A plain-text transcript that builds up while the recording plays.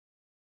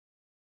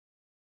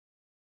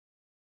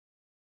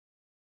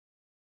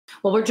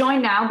Well, we're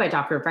joined now by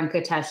Dr.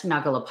 Venkatesh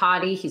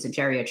Nagalapadi. He's a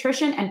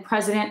geriatrician and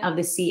president of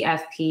the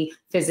CFP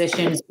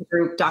Physicians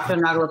Group. Dr.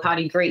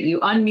 Nagalapadi, great. You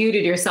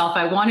unmuted yourself.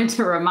 I wanted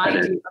to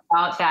remind you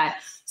about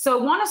that. So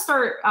I want to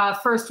start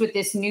first with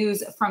this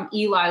news from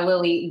Eli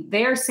Lilly.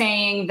 They're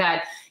saying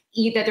that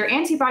their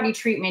antibody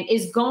treatment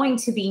is going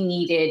to be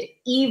needed,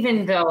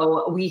 even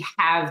though we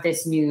have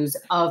this news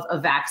of a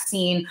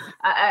vaccine.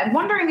 I'm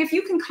wondering if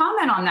you can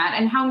comment on that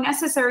and how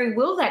necessary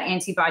will that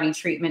antibody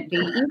treatment be,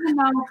 even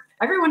though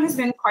everyone has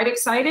been quite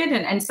excited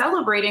and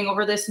celebrating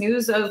over this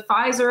news of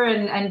Pfizer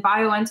and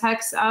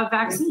BioNTech's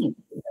vaccine.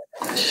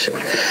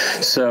 Sure.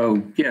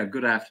 So, yeah,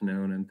 good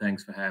afternoon, and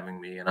thanks for having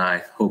me. And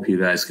I hope you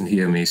guys can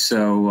hear me.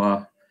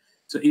 So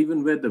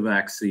even with the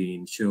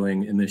vaccine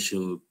showing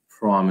initial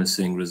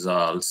promising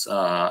results,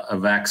 a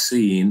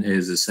vaccine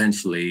is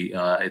essentially,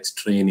 it's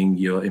training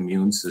your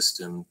immune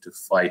system to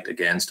fight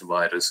against a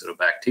virus or a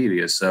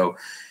bacteria. So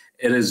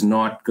it is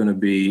not going to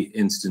be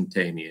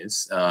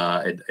instantaneous.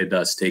 It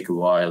does take a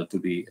while to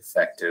be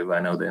effective.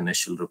 I know the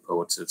initial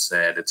reports have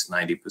said it's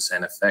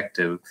 90%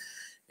 effective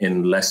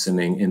in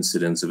lessening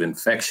incidence of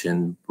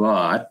infection.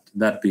 But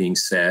that being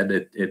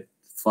said,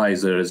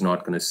 Pfizer is not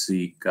going to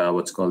seek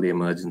what's called the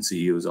emergency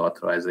use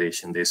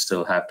authorization. They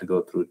still have to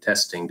go through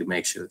testing to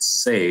make sure it's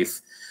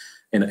safe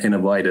in a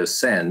wider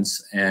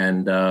sense.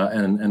 And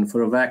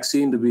for a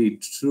vaccine to be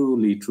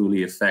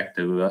truly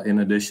effective, in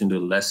addition to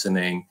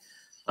lessening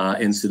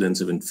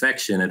incidence of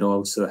infection, it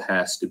also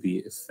has to be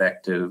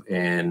effective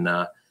in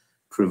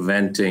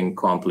preventing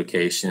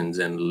complications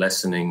and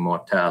lessening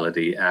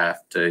mortality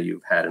after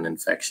you've had an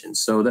infection.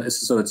 So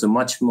it's a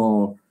much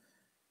more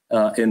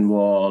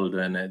involved,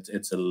 and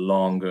it's a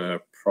longer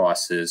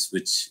process,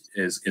 which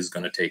is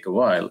going to take a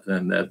while.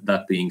 And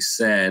that being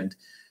said,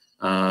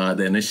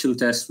 the initial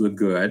tests were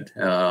good.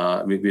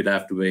 We'd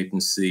have to wait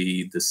and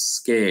see the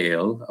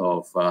scale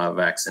of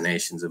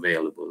vaccinations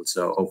available.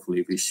 So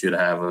hopefully we should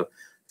have a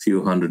few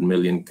 100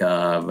 million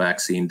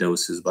vaccine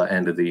doses by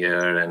end of the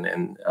year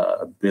and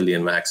 1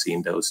 billion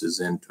vaccine doses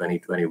in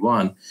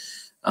 2021.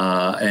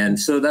 And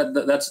so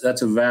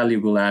that's a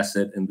valuable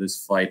asset in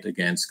this fight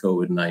against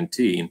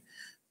COVID-19.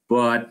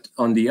 But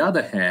on the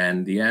other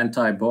hand, the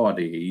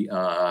antibody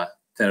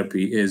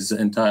therapy is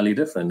entirely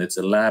different. It's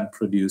a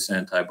lab-produced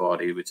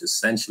antibody, which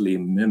essentially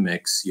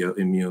mimics your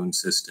immune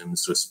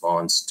system's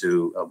response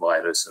to a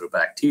virus or a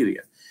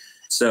bacteria.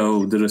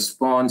 So the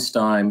response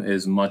time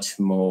is much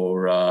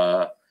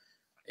more,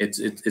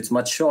 it's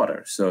much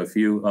shorter. So if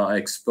you are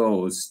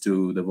exposed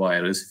to the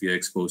virus, if you're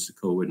exposed to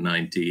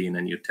COVID-19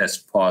 and you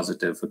test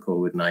positive for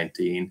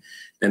COVID-19,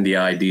 then the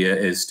idea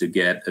is to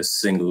get a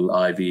single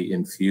IV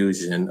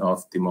infusion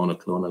of the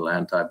monoclonal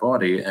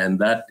antibody, and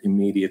that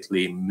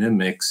immediately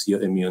mimics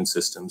your immune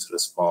system's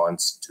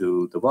response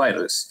to the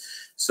virus.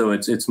 So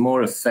it's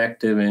more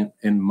effective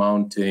in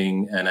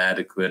mounting an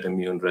adequate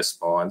immune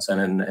response.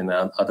 And in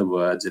other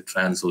words, it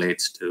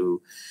translates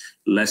to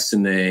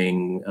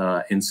lessening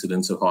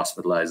incidence of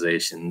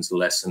hospitalizations,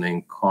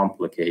 lessening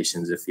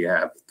complications if you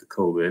have the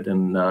COVID.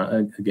 And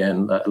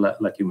again,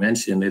 like you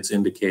mentioned, it's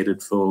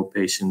indicated for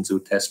patients who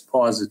test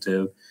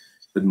positive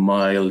with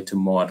mild to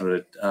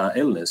moderate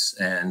illness.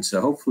 And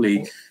so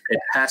hopefully it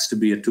has to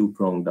be a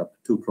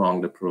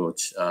two-pronged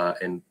approach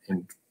in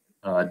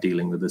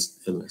dealing with this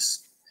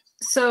illness.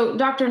 So,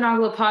 Dr.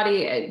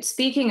 Nagalapadi,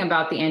 speaking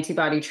about the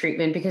antibody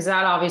treatment, because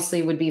that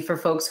obviously would be for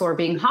folks who are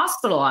being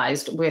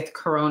hospitalized with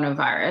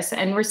coronavirus,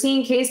 and we're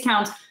seeing case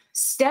counts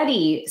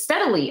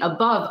steadily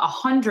above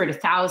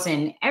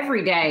 100,000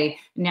 every day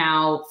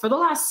now for the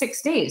last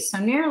 6 days, so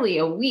nearly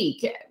a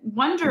week.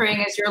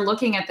 Wondering, as you're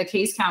looking at the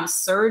case count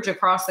surge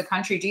across the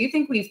country, do you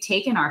think we've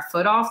taken our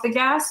foot off the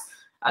gas,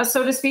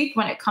 so to speak,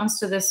 when it comes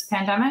to this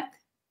pandemic?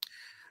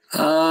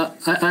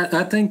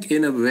 I think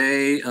in a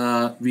way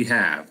we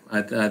have.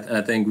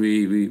 I think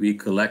we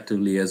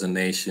collectively as a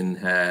nation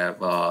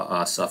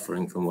are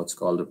suffering from what's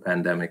called a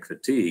pandemic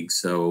fatigue.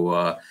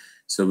 So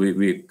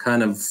we're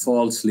kind of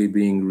falsely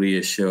being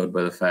reassured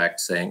by the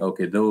fact saying,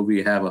 okay, though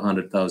we have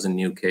 100,000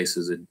 new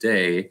cases a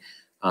day,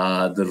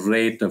 the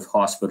rate of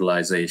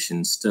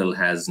hospitalization still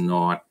has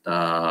not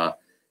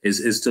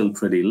is still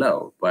pretty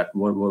low. But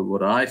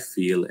what I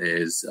feel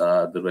is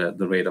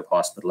the rate of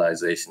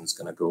hospitalization is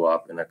going to go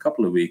up in a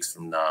couple of weeks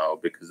from now,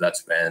 because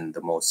that's when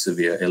the most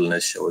severe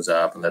illness shows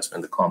up and that's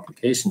when the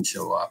complications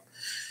show up.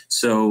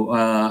 So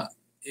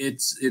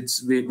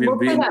we're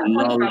being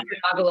Dr.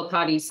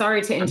 Nagalapadi,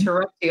 sorry to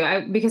interrupt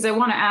you, because I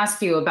want to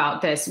ask you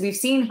about this. We've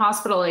seen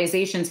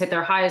hospitalizations hit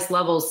their highest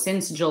levels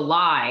since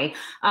July.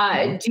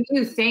 Do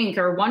you think,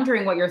 or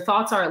wondering what your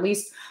thoughts are, at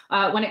least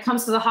when it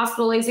comes to the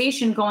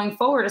hospitalization going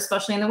forward,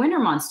 especially in the winter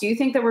months, do you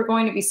think that we're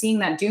going to be seeing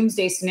that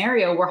doomsday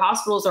scenario where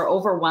hospitals are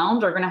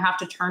overwhelmed or going to have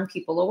to turn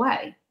people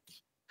away?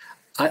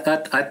 I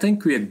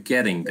think we are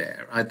getting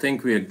there. I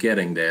think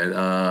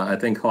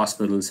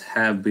hospitals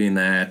have been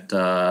at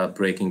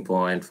breaking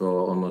point for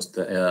almost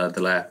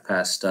the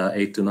past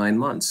 8 to 9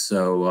 months.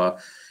 So,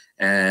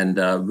 And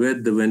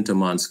with the winter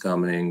months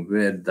coming,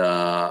 with,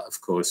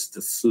 of course,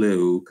 the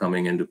flu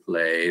coming into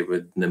play,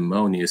 with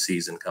pneumonia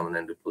season coming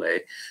into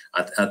play,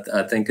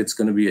 I think it's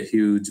going to be a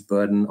huge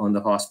burden on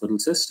the hospital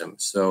system.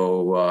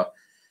 So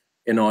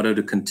in order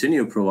to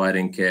continue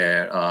providing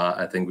care,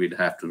 I think we'd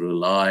have to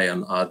rely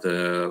on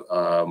other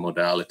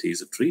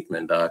modalities of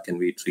treatment. Can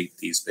we treat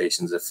these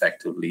patients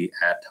effectively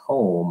at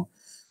home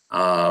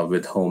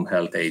with home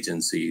health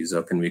agencies,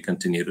 or can we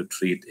continue to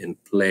treat in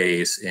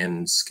place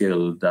in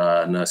skilled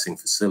nursing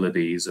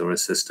facilities or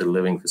assisted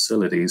living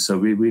facilities? So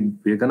we're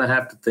going to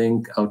have to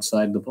think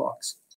outside the box.